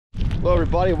Hello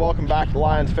everybody, welcome back to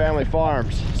Lyons Family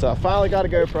Farms. So I finally got a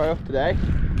GoPro today,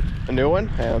 a new one,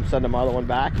 and I'm sending my other one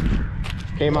back.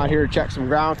 Came out here to check some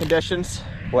ground conditions,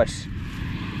 which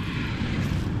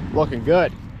looking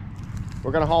good.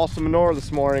 We're gonna haul some manure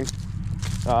this morning.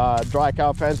 Dry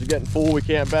cow pens are getting full, we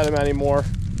can't bed them anymore.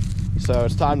 So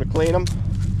it's time to clean them.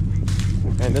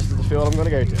 And this is the field I'm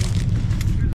gonna go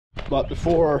to. But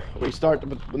before we start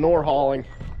the manure hauling,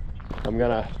 I'm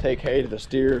gonna take hay to the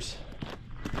steers.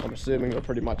 I'm assuming they're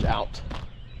pretty much out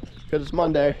because it's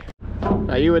Monday.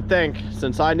 Now you would think,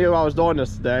 since I knew I was doing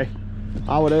this today,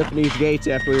 I would open these gates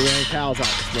after we ran cows out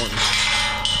this morning.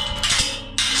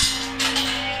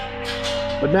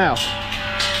 But no.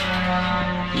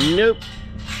 Nope.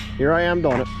 Here I am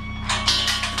doing it.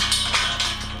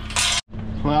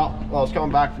 Well, I was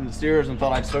coming back from the steers and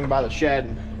thought I'd swing by the shed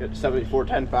and get the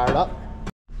 7410 fired up.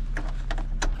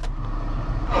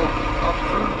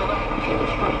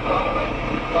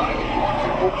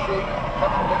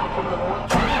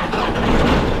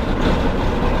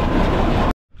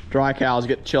 Dry cows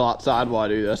get to chill outside while I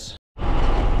do this.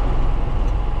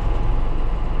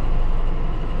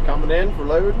 Coming in for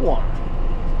load one.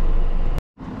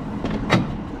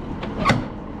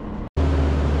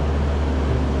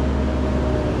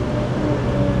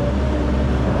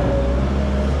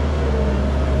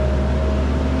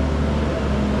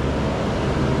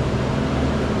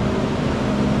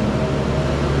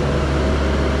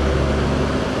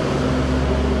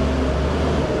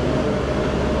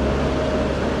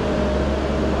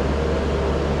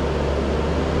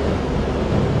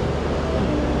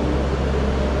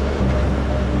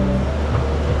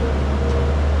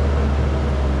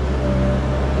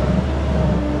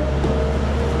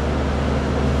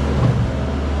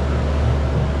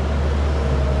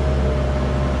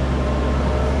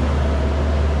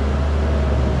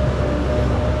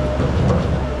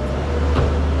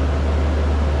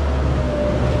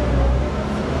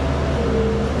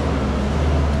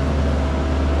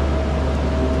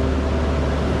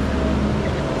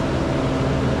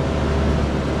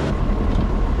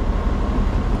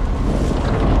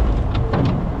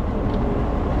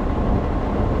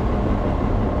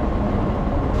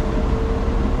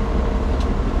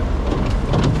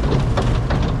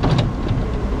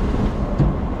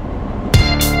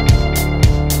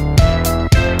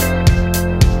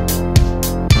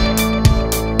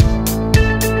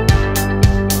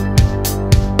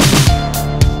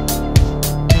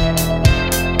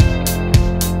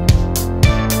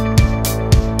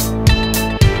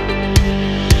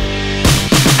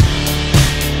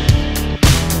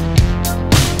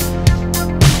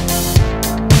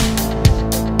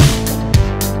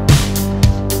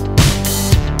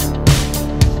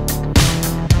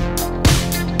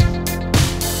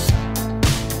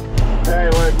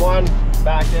 One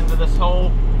back into this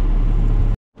hole.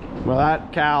 Well,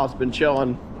 that cow's been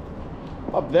chilling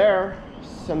up there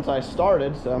since I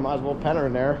started, so I might as well pen her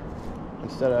in there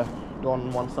instead of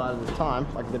doing one side at a time.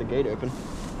 If I can get a gate open.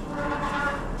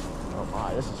 Oh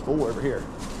my, this is full over here.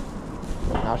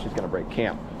 Now she's gonna break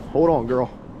camp. Hold on,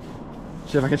 girl.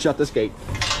 See if I can shut this gate.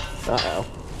 Uh-oh.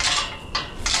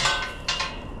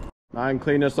 I can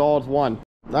clean this all as one.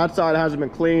 That side hasn't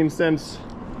been cleaned since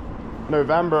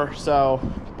November, so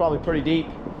it's probably pretty deep.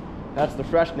 That's the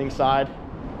freshening side.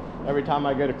 Every time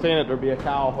I go to clean it, there'll be a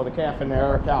cow with a calf in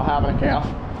there, or a cow having a calf.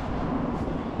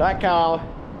 That cow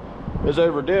is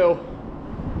overdue,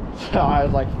 so I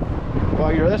was like,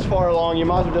 well, you're this far along, you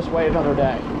might as well just wait another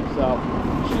day. So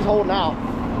she's holding out.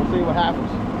 We'll see what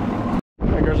happens. I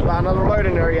think there's about another load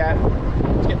in there yet.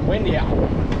 It's getting windy out.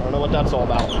 I don't know what that's all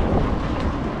about.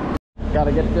 Got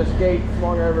to get this gate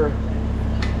swung over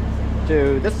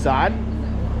to this side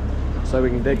so we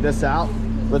can dig this out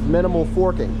with minimal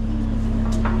forking.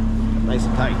 Nice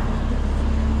and tight.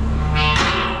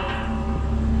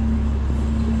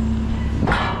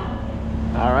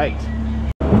 All right.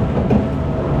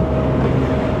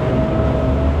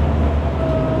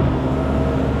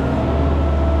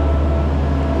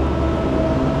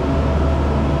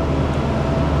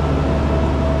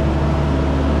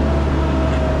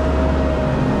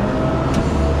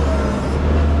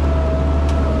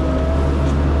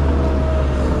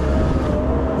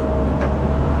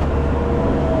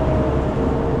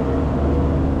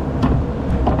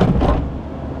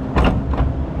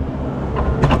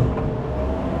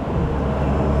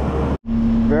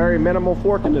 Very minimal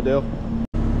forking to do.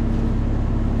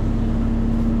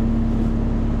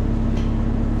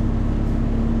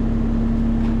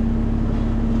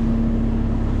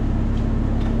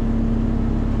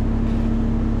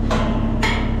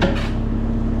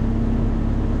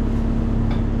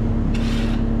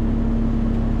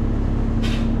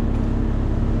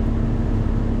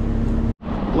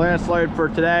 last load for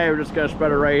today. We're just gonna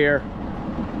spread it right here,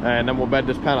 and then we'll bed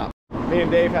this pen up. Me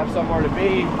and Dave have somewhere to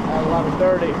be at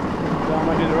 11:30, so I'm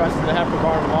gonna do the rest of the heifer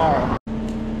barn tomorrow.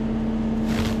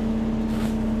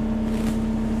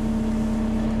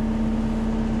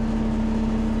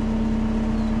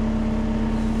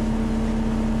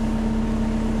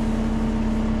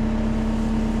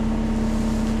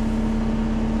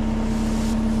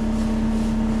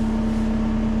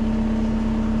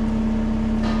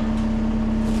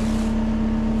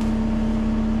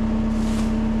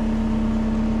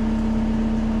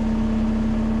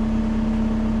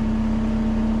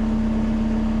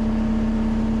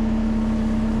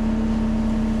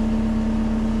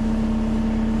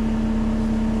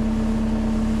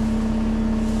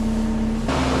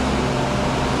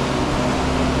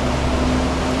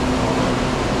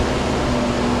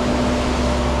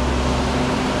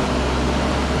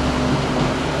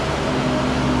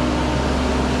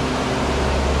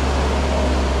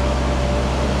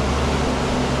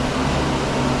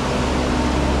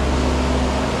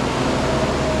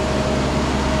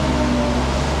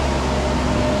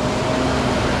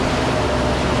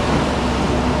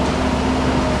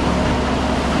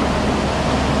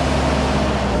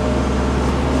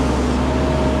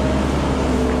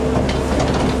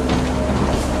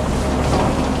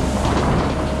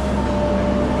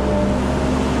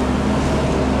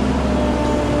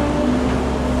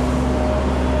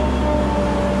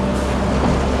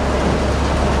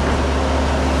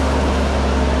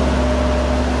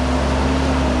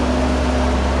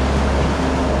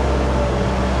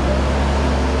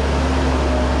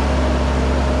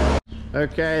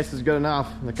 Okay, this is good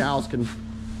enough. The cows can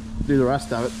do the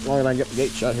rest of it as long as I can get the gate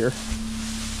shut here.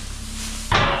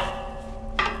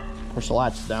 Of course, the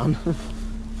latch is down.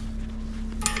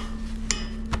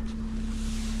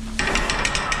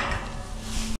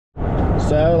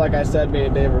 So, like I said, me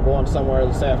and Dave are going somewhere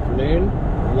this afternoon,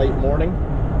 late morning,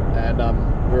 and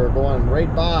we're going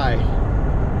right by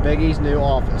Biggie's new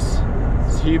office.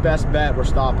 It's your best bet we're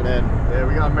stopping in. Yeah,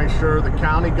 we gotta make sure the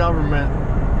county government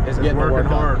is working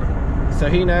hard. So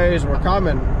he knows we're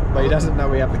coming, but he doesn't know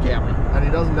we have the camera. And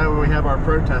he doesn't know we have our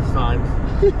protest signs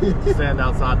to stand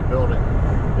outside the building.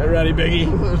 Get ready,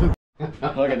 Biggie.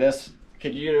 Look at this.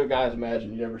 Could you guys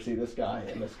imagine you ever see this guy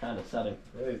in this kind of setting?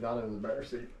 Yeah, he's not in the bear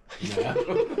seat. Yeah.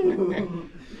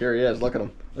 Here he is. Look at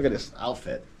him. Look at this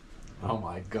outfit. Oh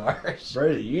my gosh.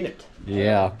 Bro, the unit.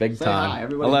 Yeah, big Say time. hi.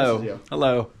 Everybody Hello. misses you.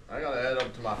 Hello. I gotta add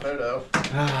up to my photo.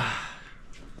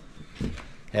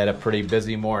 Had a pretty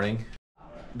busy morning.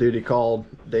 Duty called.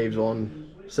 Dave's on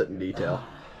sitting detail.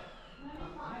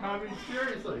 I mean,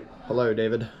 seriously. Hello,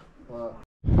 David.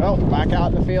 Well, back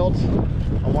out in the fields.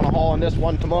 I want to haul in this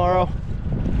one tomorrow,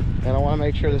 and I want to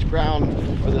make sure this ground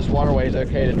or this waterway is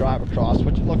okay to drive across,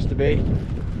 which it looks to be.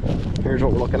 Here's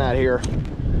what we're looking at here.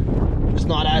 It's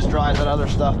not as dry as that other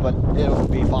stuff, but it'll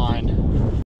be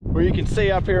fine. Well, you can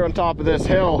see up here on top of this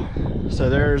hill, so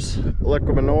there's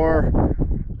liquid manure.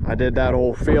 I did that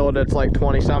whole field. It's like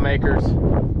 20 some acres,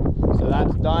 so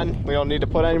that's done. We don't need to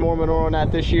put any more manure on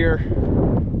that this year.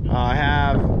 I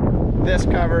have this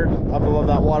covered up above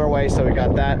that waterway, so we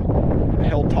got that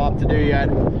hilltop to do yet,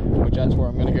 which that's where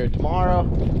I'm going to go tomorrow.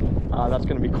 That's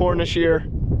going to be corn this year,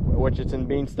 which it's in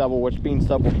bean stubble, which bean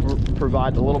stubble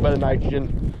provides a little bit of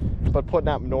nitrogen, but putting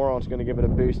that manure on is going to give it a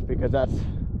boost, because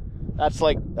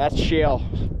that's shale.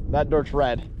 That dirt's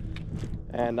red.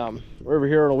 And we're over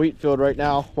here in a wheat field right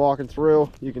now, walking through.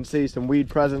 You can see some weed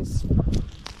presence,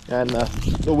 and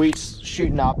the wheat's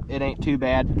shooting up. It ain't too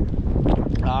bad.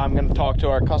 I'm going to talk to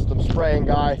our custom spraying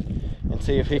guy and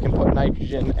see if he can put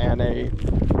nitrogen and a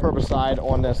herbicide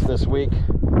on this week.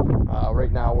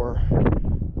 Right now we're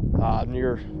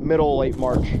near middle, late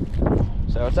March.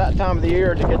 So it's that time of the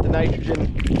year to get the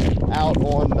nitrogen out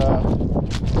on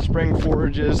the spring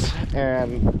forages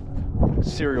and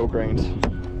cereal grains.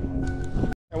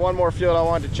 And one more field I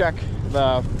wanted to check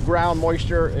the ground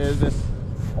moisture is this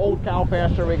old cow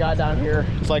pasture we got down here.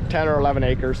 It's like 10 or 11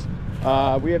 acres.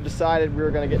 We have decided we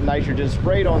were going to get nitrogen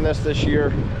sprayed on this year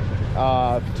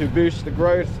to boost the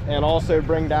growth and also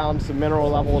bring down some mineral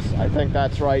levels. I think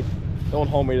that's right. Don't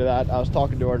hold me to that. I was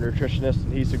talking to our nutritionist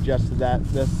and he suggested that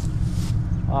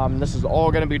this is all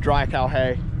going to be dry cow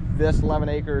hay. This 11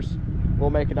 acres will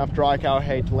make enough dry cow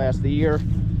hay to last the year.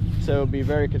 So it'll be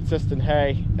very consistent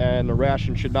hay, and the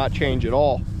ration should not change at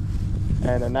all.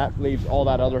 And then that leaves all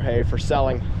that other hay for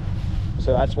selling.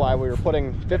 So that's why we were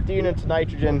putting 50 units of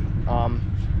nitrogen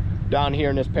down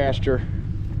here in this pasture.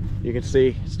 You can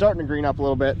see it's starting to green up a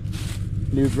little bit.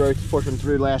 New growth pushing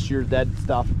through last year's dead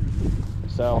stuff.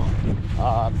 So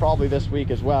probably this week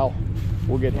as well,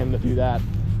 we'll get him to do that.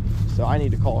 So I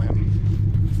need to call him.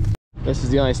 This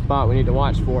is the only spot we need to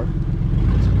watch for.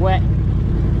 It's wet.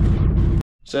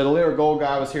 So the Lyra Gold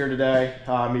guy was here today.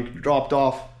 He dropped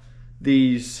off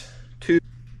these two,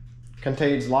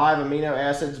 contains live amino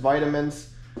acids,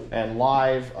 vitamins, and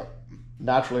live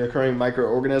naturally occurring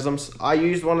microorganisms. I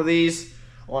used one of these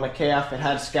on a calf. It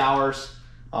had scours.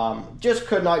 Just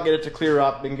could not get it to clear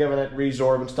up. Been giving it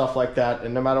Resorb and stuff like that,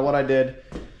 and no matter what I did,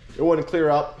 it wouldn't clear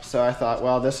up. So I thought,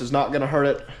 well, this is not going to hurt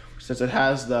it since it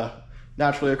has the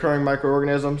naturally occurring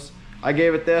microorganisms. I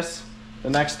gave it this. The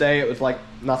next day it was like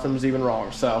nothing was even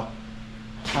wrong. So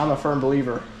I'm a firm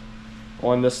believer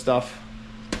on this stuff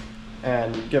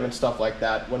and giving stuff like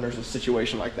that when there's a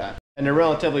situation like that. And they're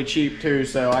relatively cheap too,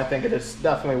 so I think it is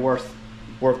definitely worth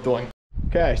doing.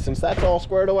 Okay, since that's all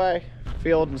squared away,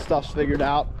 field and stuff's figured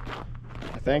out,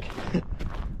 I think.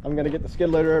 I'm gonna get the skid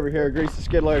loader over here, grease the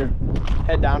skid loader,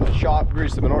 head down to the shop,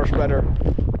 grease the manure spreader.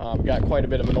 Got quite a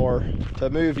bit of manure to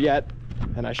move yet,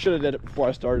 and I should have did it before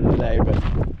I started today, but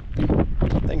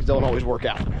things don't always work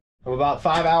out. I'm about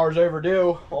 5 hours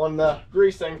overdue on the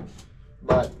greasing,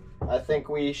 but I think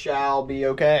we shall be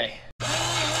okay.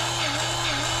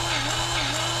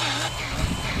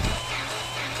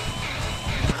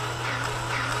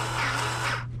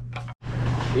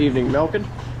 Evening milking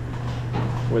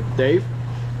with Dave.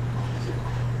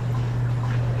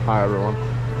 Hi everyone.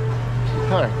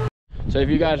 Hi. So if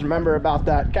you guys remember about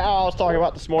that cow I was talking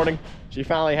about this morning, she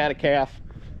finally had a calf,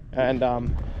 and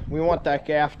we want that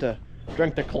calf to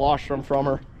drink the colostrum from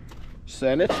her. So,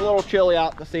 and it's a little chilly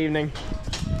out this evening,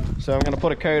 so I'm gonna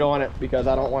put a coat on it because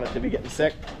I don't want it to be getting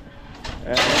sick.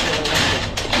 And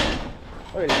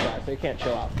look at these guys, they can't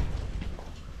chill out.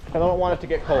 I don't want it to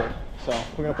get cold, so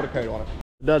we're gonna put a coat on it.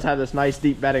 It does have this nice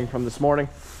deep bedding from this morning.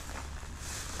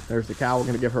 There's the cow. We're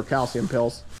gonna give her calcium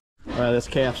pills. This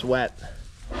calf's wet.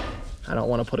 I don't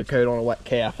want to put a coat on a wet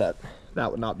calf.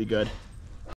 That would not be good.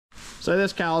 So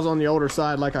this cow's on the older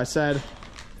side, like I said,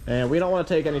 and we don't want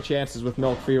to take any chances with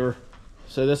milk fever.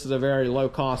 So this is a very low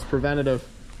cost preventative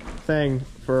thing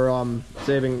for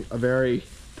saving a very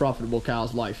profitable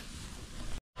cow's life.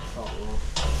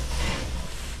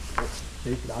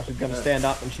 Now she's gonna stand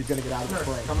up and she's gonna get out of the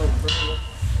frame.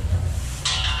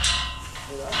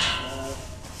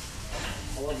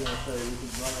 I was gonna say we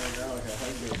could run right now like a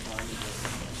head game time.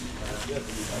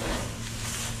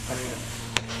 I mean,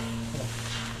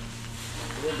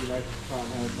 it would be nice to try and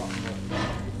have something like that.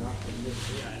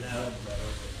 Yeah, I know.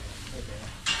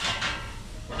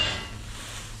 Okay.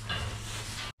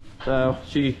 So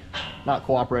she not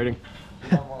cooperating.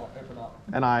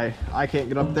 And I can't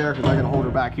get up there because I gotta hold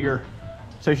her back here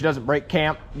so she doesn't break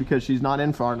camp because she's not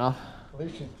in far enough. At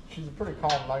least she's a pretty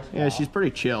calm, nice Yeah, she's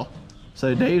pretty chill.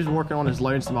 So Dave's working on his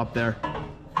lonesome up there,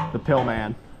 the pill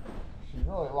man. She's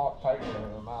really locked tight in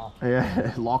her mouth.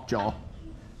 Yeah, lockjaw.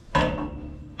 Well,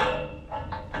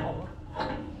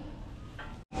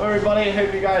 everybody,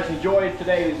 hope you guys enjoyed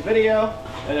today's video.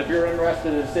 And if you're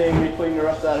interested in seeing me clean the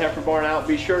rest of that heifer barn out,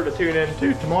 be sure to tune in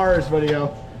to tomorrow's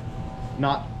video.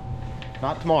 Not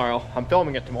tomorrow. I'm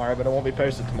filming it tomorrow, but it won't be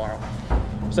posted tomorrow.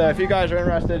 So if you guys are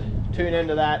interested, tune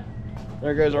into that.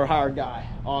 There goes our hired guy,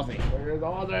 Aussie. There goes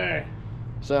Aussie.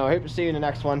 So I hope to see you in the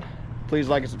next one. Please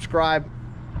like and subscribe.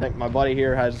 I think my buddy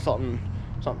here has something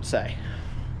to say.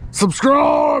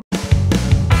 Subscribe!